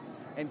Faulkner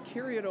and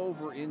carry it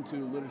over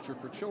into literature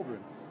for children.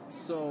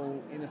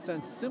 So, in a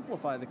sense,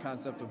 simplify the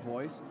concept of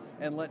voice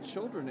and let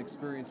children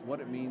experience what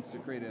it means to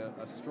create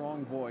a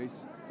strong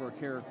voice for a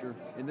character,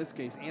 in this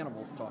case,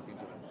 animals talking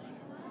to them.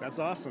 That's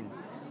awesome.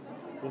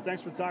 Well,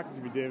 thanks for talking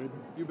to me, David.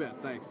 You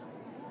bet. Thanks.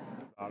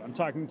 I'm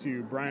talking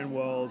to Brian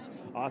Wells,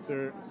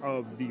 author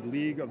of The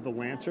League of the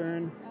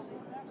Lantern.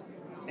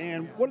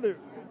 And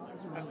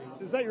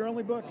is that your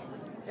only book?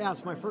 Yeah,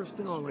 it's my first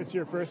and only. It's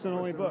your first and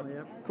only book?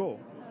 Yep. Cool.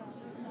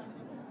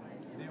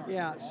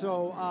 Yeah,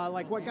 so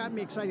what got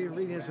me excited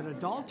reading as an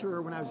adult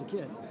or when I was a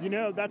kid?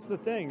 That's the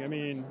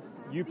thing.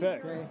 You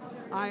pick. Okay.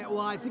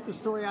 I think the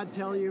story I'd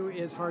tell you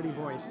is Hardy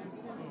Boys.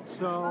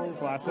 So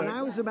Classic. When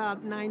I was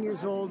about 9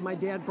 years old, my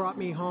dad brought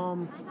me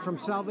home from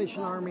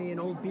Salvation Army an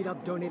old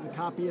beat-up donated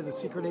copy of The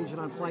Secret Agent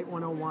on Flight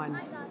 101.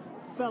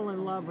 Fell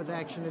in love with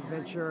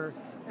action-adventure.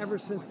 Ever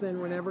since then,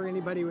 whenever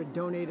anybody would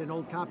donate an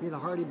old copy of the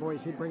Hardy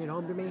Boys, he'd bring it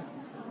home to me.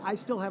 I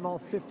still have all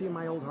 50 of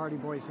my old Hardy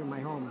Boys in my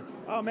home.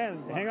 Oh,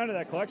 man, hang on to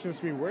that collection. It's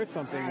going to be worth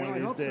something one of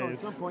these hope days. So at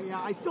some point, yeah.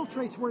 I still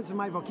trace words in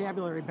my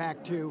vocabulary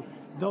back to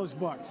those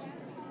books.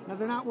 Now,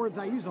 they're not words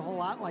I use a whole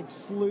lot, like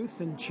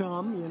sleuth and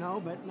chum,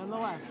 but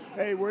nonetheless.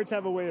 Hey, words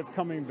have a way of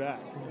coming back.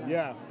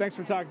 Yeah. Thanks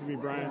for talking to me,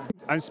 Brian. Yeah.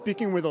 I'm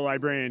speaking with a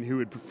librarian who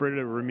would prefer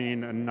to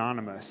remain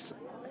anonymous.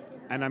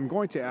 And I'm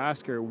going to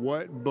ask her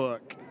what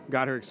book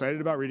got her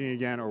excited about reading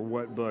again, or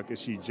what book is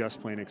she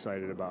just plain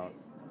excited about?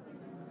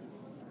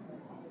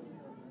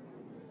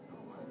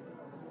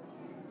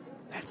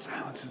 That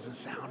silence is the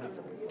sound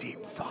of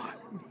deep thought.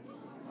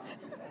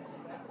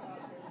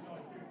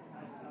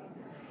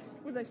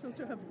 Was I supposed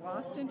to have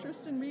lost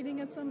interest in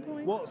reading at some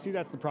point? Well, see,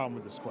 that's the problem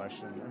with this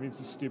question. It's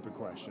a stupid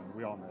question.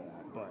 We all know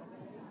that, but...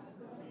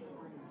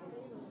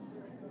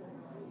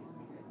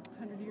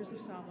 100 Years of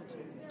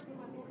Solitude.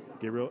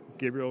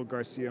 Gabriel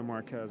Garcia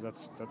Marquez.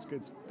 That's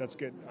good. That's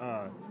good.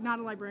 Not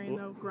a librarian,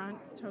 though. Grunt.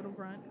 Total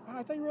grunt. Oh,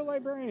 I thought you were a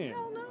librarian.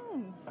 Hell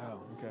no.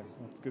 Oh, okay.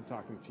 Well, it's good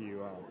talking to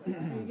you.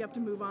 You have to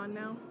move on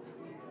now?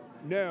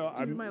 No,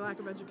 Due to my lack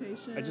of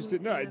education. I just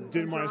didn't. No, I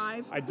didn't want to.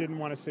 Drive. I didn't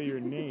want to say your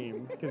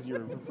name because you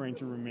were preferring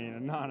to remain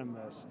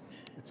anonymous.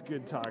 It's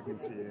good talking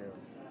to you.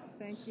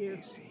 Thank you.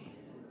 Stacy.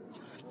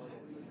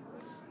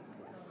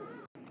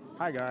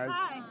 Hi guys.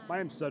 Hi. My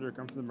name's Cedric.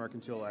 I'm from the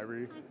Mercantile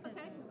Library.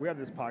 Okay. We have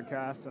this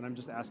podcast, and I'm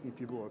just asking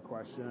people a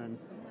question.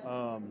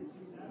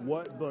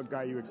 What book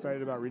got you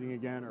excited about reading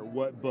again, or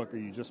what book are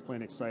you just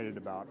plain excited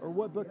about, or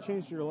what book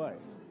changed your life?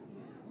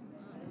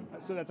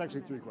 So that's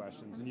actually 3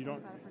 questions, and you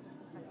don't.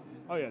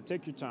 Oh yeah,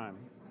 take your time.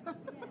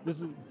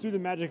 This is through the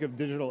magic of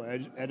digital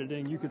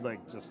editing. You could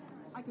just.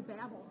 I could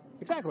babble.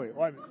 Exactly.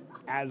 Well,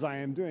 as I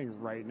am doing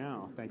right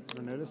now. Thanks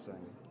for noticing.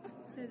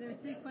 So there are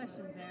 3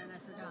 questions there, and I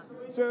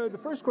forgot. So the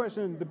first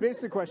question, the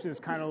basic question,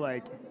 is kind of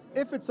like,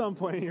 if at some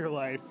point in your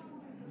life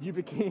you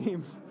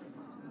became,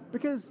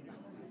 because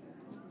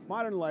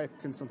modern life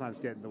can sometimes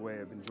get in the way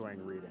of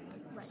enjoying reading.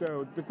 Right.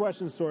 So the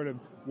question is sort of,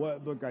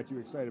 what book got you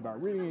excited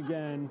about reading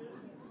again?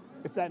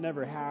 If that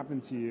never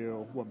happened to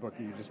you, what book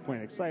are you just plain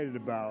excited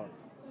about?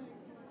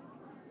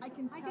 I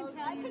can tell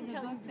you the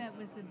book that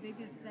was the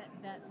biggest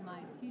that my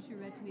teacher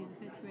read to me in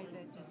the 5th grade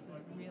that just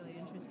was really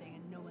interesting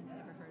and no one's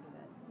ever heard of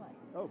it.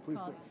 Oh, please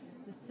do.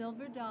 The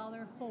Silver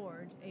Dollar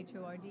Hoard,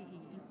 Horde,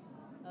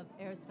 of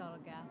Aristotle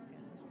Gaskin.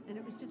 And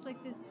it was just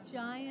like this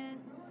giant,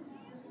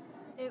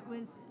 it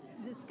was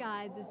this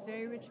guy, this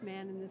very rich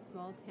man in this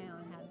small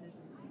town had this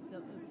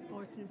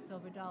fortune of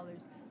silver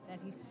dollars that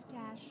he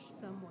stashed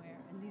somewhere,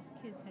 and these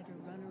kids had to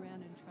run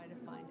around and try to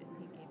find it, and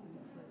he gave them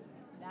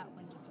clues. That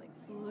one just like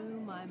blew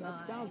my mind.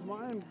 That sounds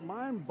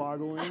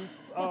mind-boggling.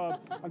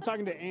 I'm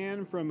talking to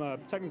Ann from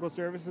Technical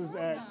Services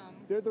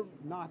they're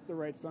not the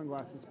right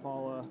sunglasses,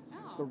 Paula.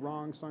 Oh. The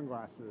wrong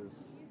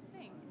sunglasses. You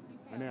stink.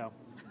 I know.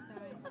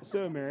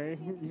 So, Mary,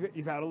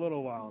 you've had a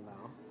little while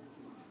now.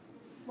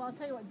 Well, I'll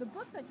tell you what, the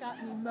book that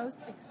got me most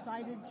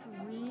excited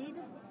to read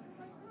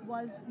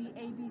was the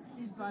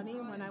ABC Bunny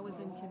when I was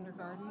in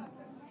kindergarten.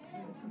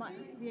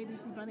 The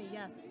ABC Bunny,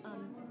 yes.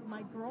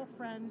 My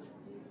girlfriend,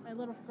 my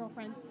little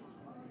girlfriend,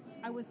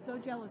 I was so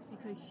jealous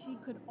because she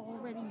could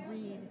already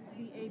read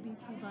the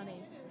ABC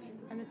Bunny.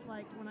 And it's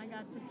like, when I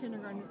got to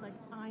kindergarten, it's like,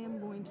 I am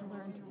going to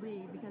learn to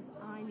read because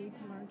I need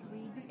to learn to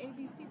read the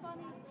ABC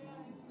Bunny.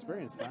 It's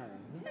very inspiring,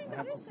 I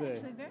have to say. It's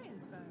actually very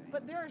inspiring.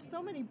 But there are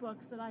so many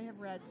books that I have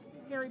read.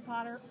 Harry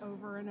Potter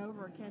over and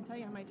over. Can't tell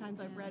you how many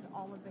times I've read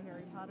all of the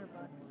Harry Potter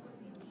books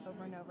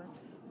over and over.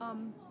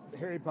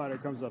 Harry Potter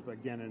comes up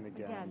again and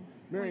again.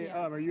 Mary,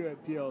 Oh, yeah. Are you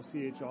at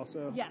PLCH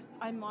also? Yes,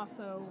 I'm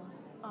also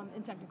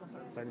in technical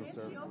services. Technical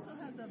services. She also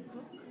has a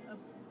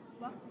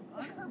book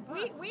on her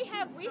bus. We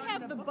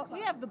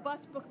have the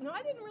bus book. No,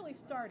 I didn't really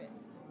start it.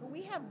 But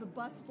we have the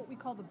bus, what we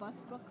call the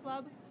bus book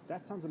club.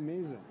 That sounds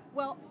amazing.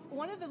 Well,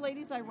 one of the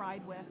ladies I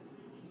ride with,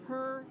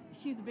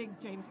 she's a big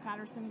James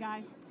Patterson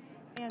guy,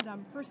 and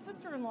her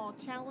sister-in-law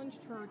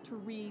challenged her to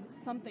read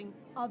something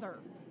other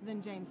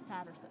than James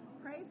Patterson.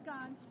 Praise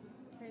God.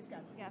 Praise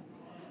God, yes.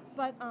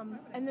 But,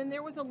 and then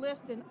there was a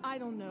list in, I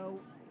don't know,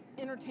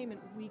 Entertainment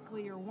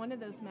Weekly or one of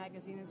those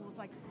magazines. It was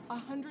like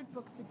 100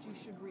 books that you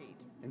should read.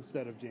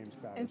 Instead of James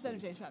Patterson. Instead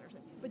of James Patterson.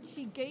 But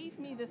she gave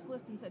me this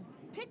list and said,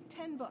 pick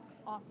 10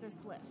 books off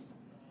this list.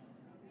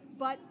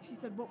 But she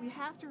said, what we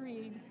have to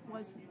read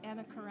was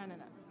Anna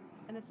Karenina.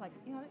 And it's like,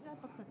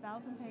 that book's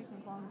 1,000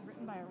 pages long. It's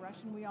written by a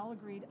Russian. We all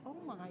agreed, oh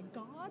my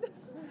God.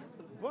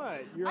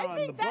 But you're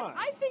on the bus.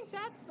 I think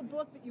that's the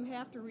book that you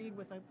have to read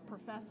with a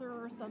professor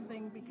or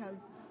something because...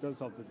 Does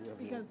help to be.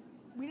 Because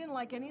we didn't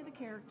like any of the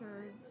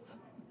characters.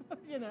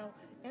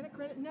 Anna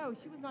Karenina, no,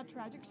 she was not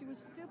tragic. She was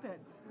stupid.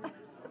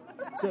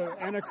 So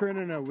Anna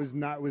Karenina was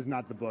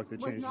not the book that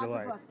changed your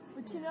life.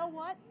 But you know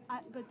what?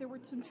 But there were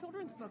some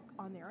children's book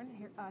on there, and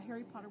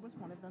Harry Potter was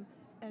one of them.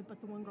 But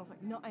the one girl's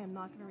like, no, I am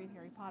not going to read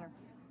Harry Potter.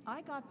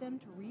 I got them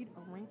to read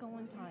A Wrinkle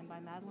in Time by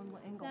Madeleine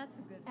L'Engle. That's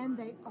a good one. And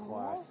they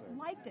all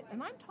liked it.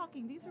 And I'm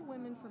talking, these are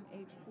women from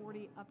age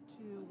 40 up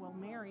to,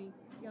 Mary,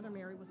 the other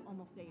Mary was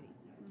almost 80.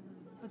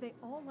 But they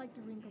all liked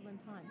A Wrinkle in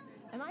Time.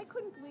 And I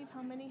couldn't believe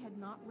how many had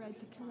not read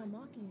To Kill a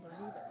Mockingbird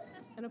either.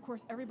 And of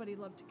course, everybody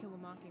loved To Kill a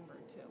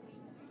Mockingbird too.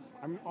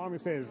 All I'm going to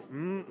say is, Do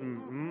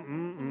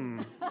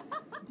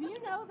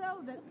you know,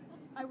 though, that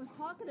I was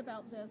talking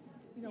about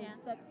this,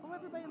 that,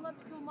 everybody loved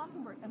To Kill a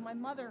Mockingbird. And my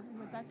mother,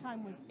 who at that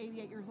time was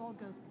 88 years old,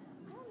 goes,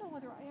 I don't know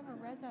whether I ever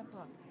read that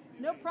book.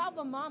 No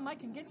problem, Mom, I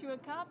can get you a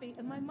copy.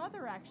 And my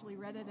mother actually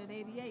read it at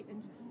 88,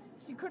 and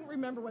she couldn't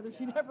remember whether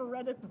she'd ever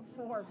read it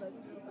before, but...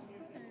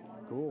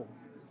 Cool.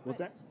 Well,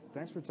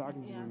 thanks for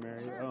talking to me,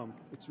 Mary. Sure.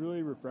 It's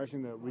really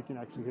refreshing that we can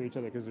actually hear each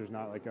other because there's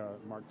not like a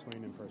Mark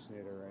Twain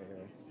impersonator right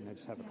here, and I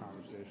just have a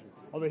conversation.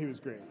 Although he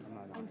was great,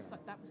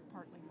 that was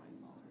partly my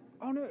fault.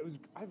 Oh no, it was.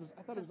 I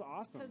thought it was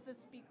awesome. Because the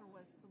speaker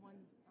was the one.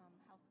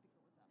 House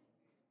speaker was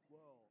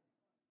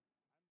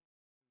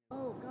up.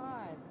 Oh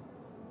God.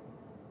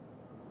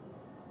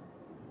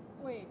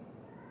 Wait.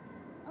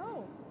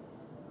 Oh.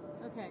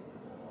 Okay.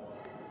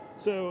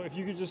 So if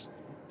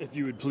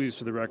you would please,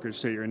 for the record,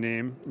 state your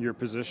name, your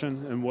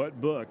position, and what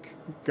book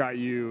got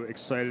you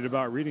excited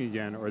about reading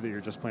again, or that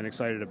you're just plain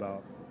excited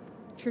about.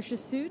 Tricia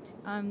Suit.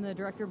 I'm the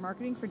Director of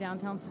Marketing for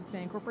Downtown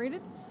Cincinnati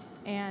Incorporated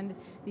and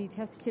the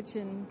Test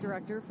Kitchen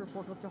Director for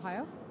Forklift,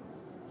 Ohio.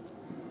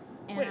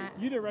 And Wait,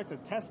 you direct a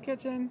test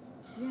kitchen?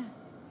 Yeah.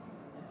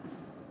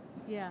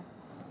 Yeah.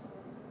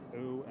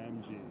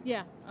 OMG.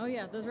 Yeah. Oh,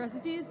 yeah. Those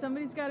recipes,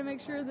 somebody's got to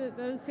make sure that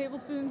those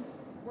tablespoons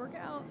work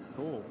out.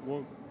 Cool.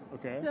 Well,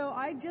 okay. So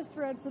I just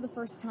read for the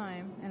first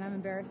time, and I'm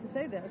embarrassed to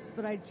say this,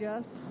 but I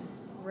just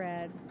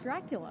read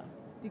Dracula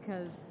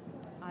because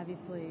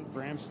obviously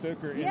Bram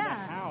Stoker in the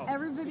house.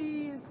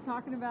 Everybody's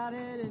talking about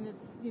it, and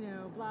it's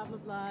blah blah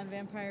blah and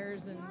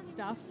vampires and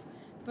stuff.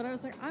 But I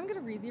was like, I'm going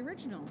to read the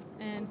original,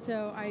 and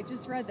so I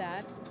just read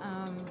that.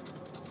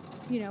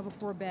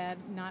 Before bed.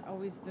 Not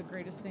always the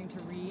greatest thing to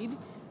read,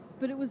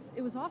 but it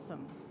was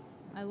awesome.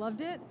 I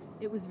loved it.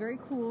 It was very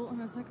cool, and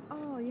I was like,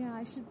 oh yeah,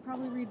 I should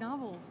probably read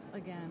novels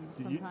again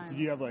sometime. Did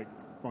you have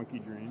funky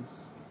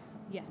dreams?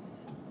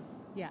 Yes.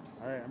 Yeah.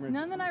 All right.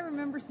 None that I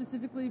remember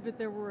specifically, but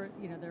there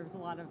was a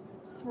lot of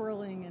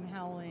swirling and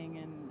howling,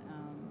 and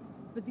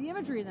but the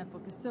imagery in that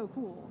book is so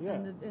cool, yeah.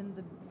 and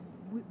the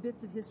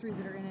bits of history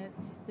that are in it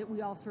that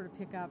we all sort of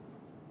pick up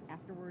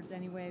afterwards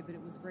anyway. But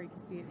it was great to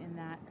see it in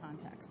that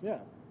context. Yeah.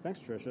 Thanks,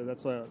 Tricia.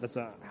 That's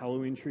a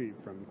Halloween treat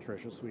from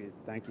Tricia Sweet.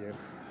 Thank you.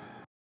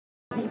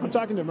 I'm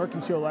talking to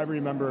Mercantile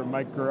Library member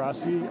Mike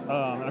Garassi.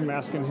 I'm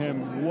asking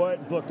him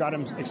what book got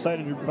him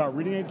excited about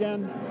reading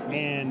again,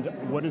 and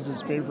what is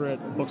his favorite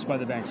Books by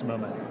the Banks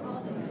moment.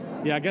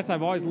 Yeah, I guess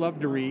I've always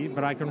loved to read,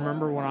 but I can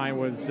remember when I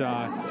was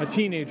a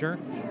teenager,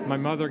 my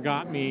mother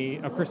got me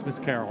A Christmas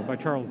Carol by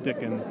Charles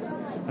Dickens,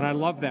 and I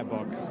love that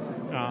book.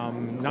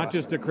 Not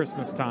just at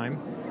Christmas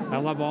time. I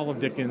love all of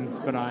Dickens,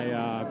 but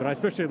I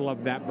especially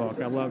love that book.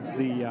 I love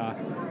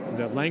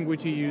the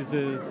language he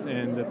uses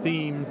and the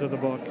themes of the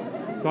book.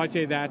 So I'd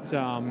say that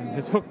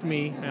has hooked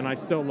me, and I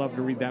still love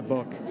to read that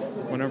book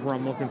whenever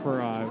I'm looking for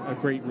a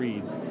great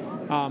read.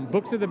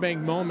 Books of the Bank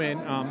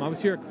moment, I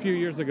was here a few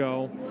years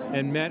ago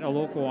and met a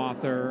local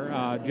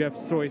author, Jeff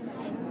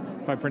Seuss,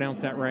 if I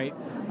pronounce that right,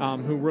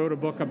 who wrote a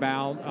book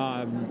about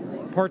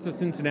parts of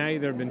Cincinnati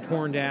that have been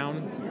torn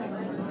down.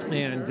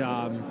 And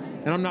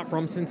I'm not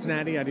from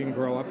Cincinnati. I didn't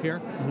grow up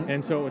here.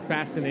 And so it was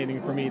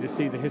fascinating for me to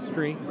see the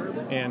history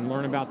and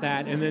learn about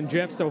that. And then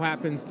Jeff so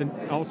happens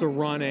to also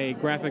run a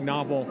graphic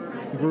novel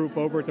group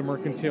over at the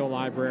Mercantile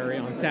Library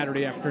on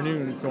Saturday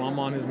afternoon. So I'm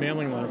on his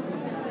mailing list.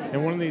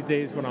 And one of these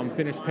days when I'm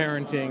finished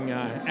parenting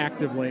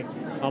actively,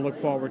 I'll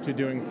look forward to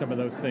doing some of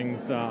those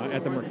things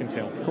at the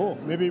Mercantile. Cool.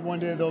 Maybe one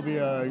day there'll be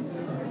a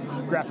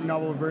graphic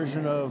novel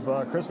version of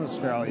Christmas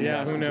Carol.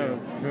 Yeah, who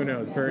knows? Who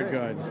knows? Very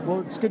good.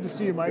 Well, it's good to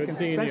see you, Mike. Good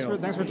seeing you.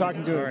 Thanks for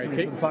talking to All right,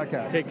 me for the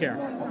podcast. Take care.